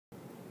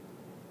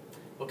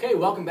Okay,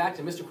 welcome back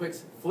to Mr.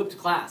 Quick's Flipped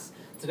Class.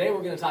 Today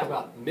we're going to talk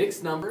about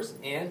mixed numbers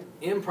and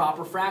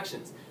improper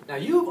fractions. Now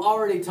you've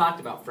already talked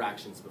about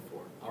fractions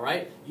before,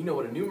 alright? You know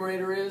what a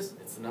numerator is?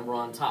 It's the number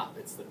on top.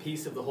 It's the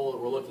piece of the whole that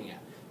we're looking at.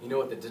 You know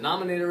what the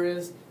denominator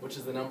is, which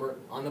is the number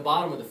on the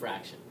bottom of the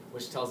fraction,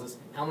 which tells us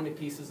how many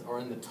pieces are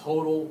in the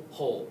total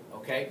whole,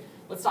 okay?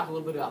 Let's talk a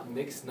little bit about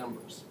mixed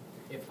numbers.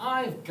 If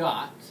I've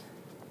got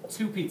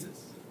two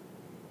pizzas,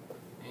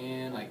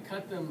 and I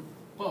cut them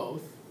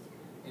both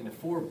into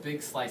 4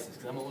 big slices,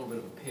 because I'm a little bit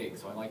of a pig,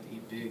 so I like to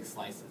eat big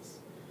slices.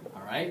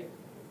 Alright?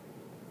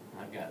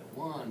 I've got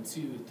 1,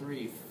 2,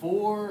 3,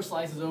 4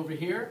 slices over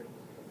here.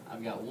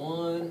 I've got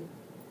 1,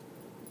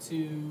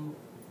 2,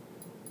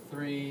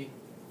 3,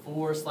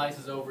 4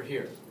 slices over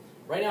here.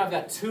 Right now I've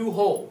got 2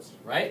 wholes,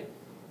 right?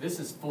 This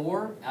is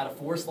 4 out of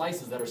 4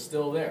 slices that are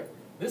still there.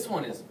 This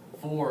one is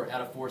 4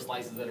 out of 4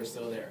 slices that are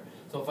still there.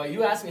 So if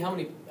you ask me how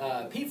many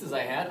pizzas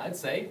I had, I'd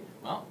say,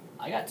 well,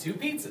 I got 2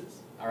 pizzas,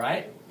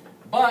 alright?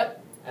 But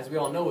as we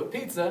all know with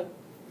pizza,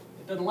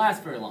 it doesn't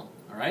last very long,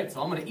 alright?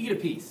 So I'm going to eat a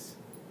piece.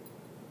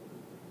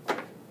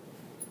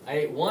 I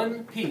ate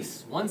 1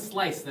 piece, 1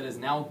 slice that is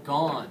now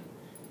gone.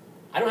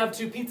 I don't have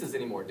 2 pizzas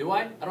anymore, do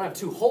I? I don't have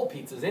 2 whole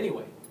pizzas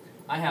anyway.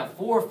 I have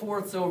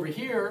 4/4 over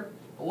here,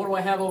 but what do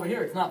I have over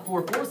here? It's not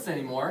 4/4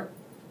 anymore.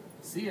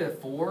 See, a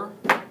 4.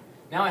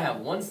 Now I have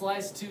 1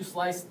 slice, 2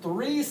 slices,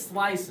 3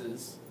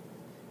 slices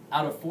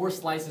out of 4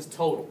 slices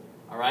total,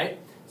 alright?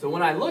 So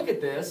when I look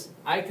at this,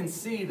 I can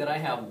see that I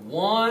have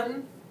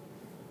 1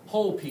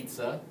 whole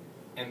pizza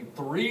and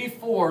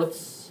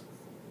 3/4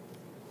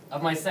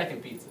 of my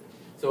second pizza.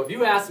 So if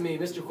you ask me,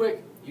 Mr.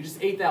 Quick, you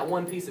just ate that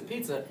 1 piece of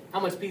pizza,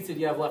 how much pizza do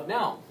you have left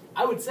now?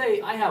 I would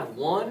say I have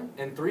 1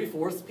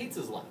 3/4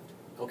 pizzas left,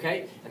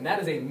 okay? And that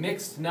is a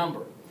mixed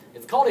number.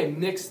 It's called a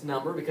mixed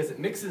number because it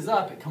mixes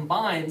up, it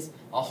combines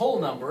a whole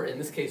number, in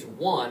this case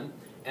 1,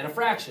 and a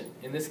fraction,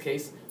 in this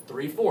case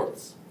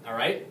 3/4,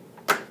 alright?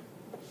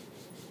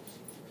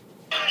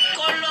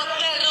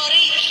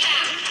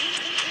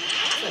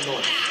 What's that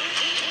noise?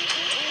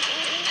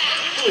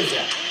 Who is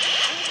that?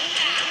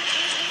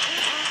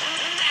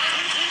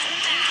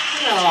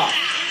 Turn that off.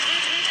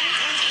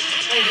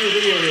 I'm going to do a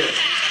video here.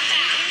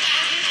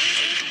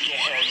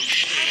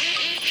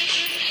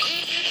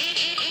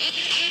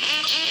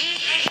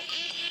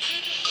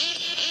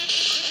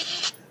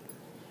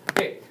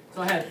 Okay,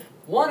 so I had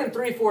 1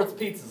 3/4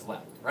 pizzas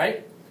left,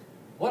 right?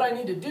 What I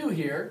need to do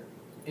here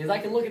is I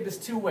can look at this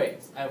 2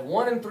 ways. I have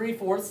 1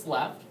 3/4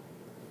 left,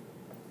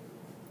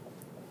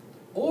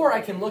 or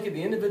I can look at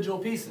the individual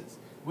pieces,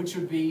 which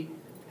would be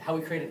how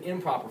we create an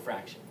improper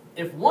fraction.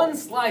 If 1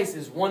 slice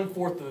is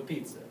 1/4 of a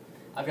pizza,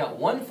 I've got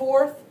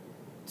 1/4,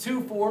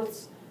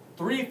 2/4,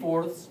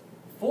 3/4,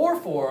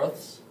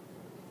 4/4.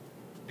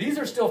 These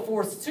are still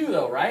fourths too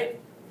though, right?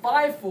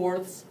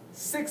 5/4,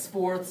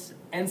 6/4,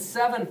 and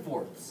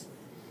 7/4.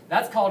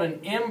 That's called an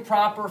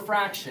improper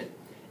fraction.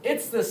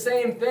 It's the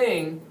same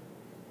thing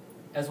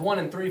as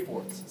 1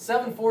 3/4.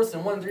 7/4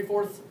 and 1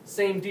 3/4,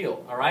 same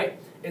deal, alright?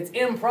 It's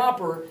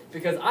improper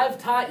because I've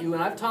taught you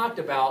and I've talked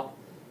about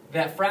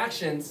that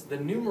fractions, the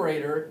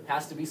numerator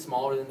has to be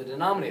smaller than the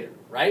denominator,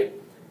 right?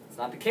 It's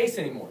not the case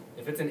anymore.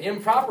 If it's an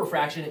improper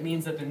fraction, it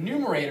means that the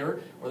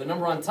numerator, or the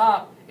number on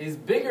top, is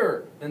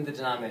bigger than the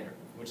denominator,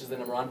 which is the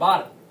number on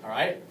bottom,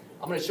 alright?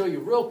 I'm going to show you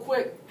real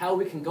quick how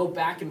we can go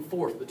back and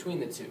forth between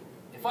the two.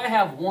 If I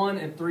have 1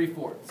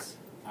 3/4,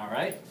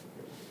 alright?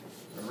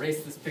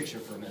 Erase this picture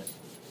for a minute.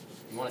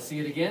 You want to see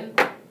it again?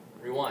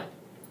 Rewind.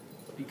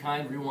 Be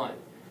kind, rewind.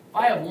 If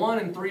I have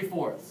 1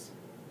 3/4,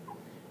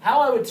 how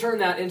I would turn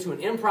that into an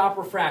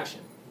improper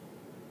fraction,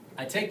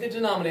 I take the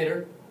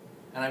denominator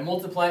and I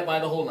multiply it by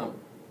the whole number.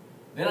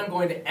 Then I'm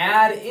going to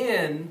add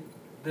in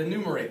the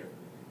numerator.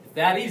 It's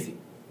that easy.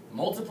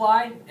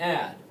 Multiply,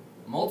 add.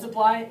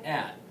 Multiply,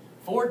 add.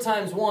 4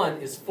 times 1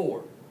 is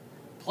 4.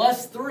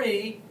 Plus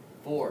 3,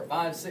 4,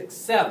 5, 6,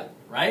 7,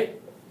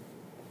 right?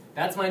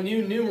 That's my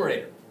new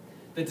numerator.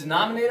 The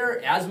denominator,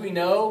 as we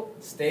know,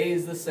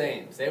 stays the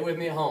same. Say it with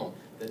me at home.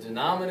 The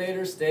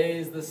denominator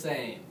stays the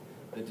same.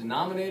 The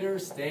denominator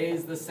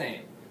stays the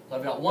same. So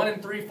I've got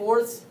 1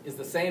 3/4 is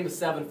the same as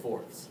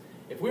 7/4.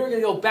 If we were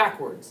going to go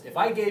backwards, if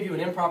I gave you an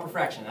improper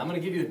fraction, I'm going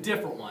to give you a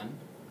different one,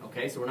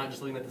 okay, so we're not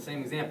just looking at the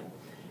same example.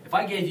 If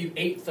I gave you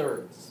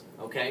 8/3,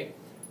 okay,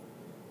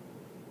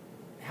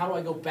 how do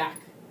I go back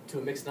to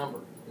a mixed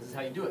number? This is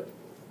how you do it.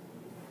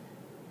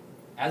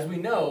 As we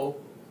know,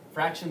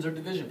 fractions are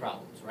division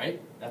problems, right?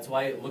 That's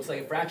why it looks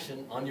like a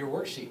fraction on your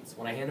worksheets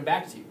when I hand them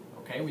back to you,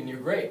 okay, when you're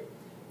grade.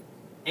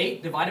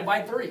 8 divided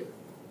by 3.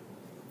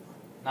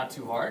 Not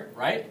too hard,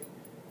 right?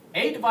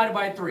 8 divided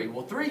by 3.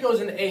 Well, 3 goes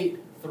into 8.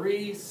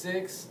 3,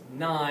 6,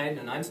 9.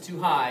 And 9's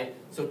too high,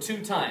 so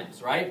 2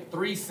 times, right?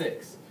 3,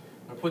 6.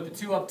 I'm going to put the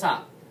 2 up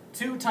top.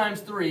 2 times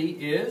 3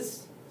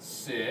 is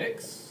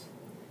 6.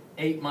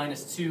 8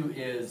 minus 2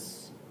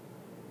 is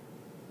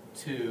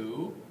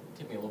 2.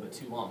 Took me a little bit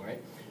too long,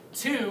 right?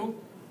 2,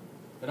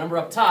 the number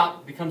up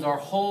top, becomes our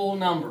whole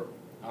number,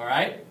 all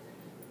right?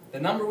 The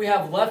number we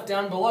have left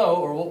down below,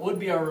 or what would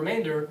be our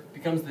remainder,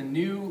 becomes the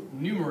new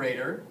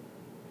numerator.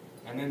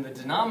 And then the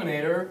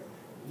denominator,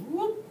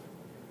 whoop,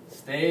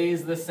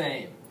 stays the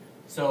same.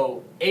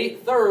 So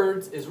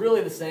 8/3 is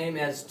really the same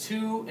as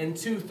 2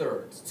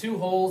 2/3. 2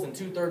 wholes and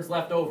 2/3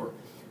 left over.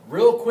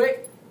 Real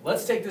quick,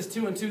 let's take this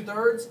 2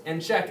 2/3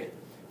 and check it.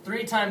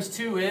 3 times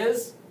 2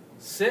 is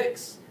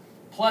 6,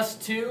 plus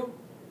 2,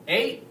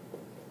 8.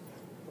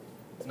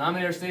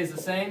 Denominator stays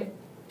the same.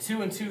 2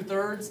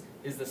 2/3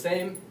 is the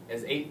same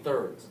as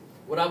 8/3.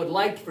 What I would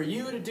like for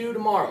you to do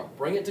tomorrow,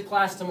 bring it to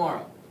class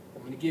tomorrow.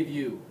 I'm going to give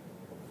you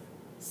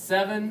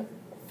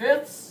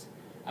 7/5.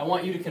 I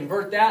want you to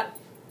convert that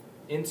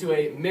into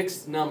a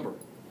mixed number.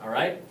 All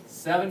right?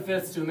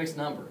 7/5 to a mixed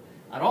number.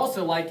 I'd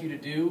also like you to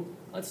do,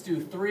 let's do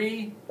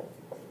 3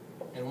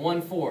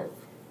 1/4.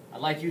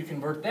 I'd like you to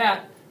convert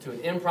that to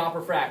an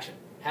improper fraction.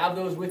 Have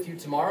those with you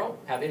tomorrow.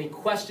 Have any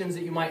questions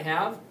that you might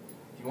have.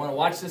 If you want to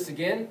watch this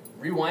again,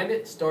 rewind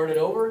it, start it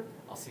over.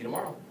 I'll see you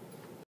tomorrow.